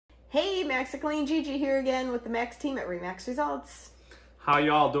Hey, Maxiclean Gigi here again with the Max team at Remax Results. How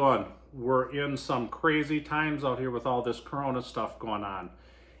y'all doing? We're in some crazy times out here with all this corona stuff going on.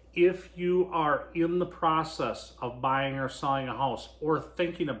 If you are in the process of buying or selling a house or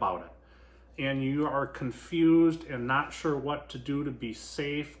thinking about it, and you are confused and not sure what to do to be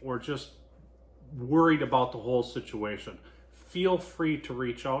safe or just worried about the whole situation, feel free to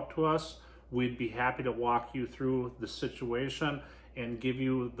reach out to us. We'd be happy to walk you through the situation and give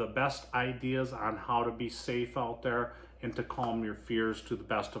you the best ideas on how to be safe out there and to calm your fears to the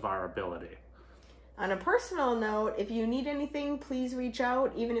best of our ability. On a personal note, if you need anything, please reach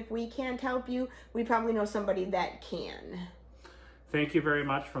out. Even if we can't help you, we probably know somebody that can. Thank you very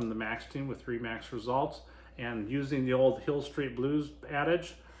much from the Max team with Remax Results, and using the old Hill Street Blues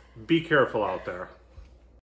adage, be careful out there.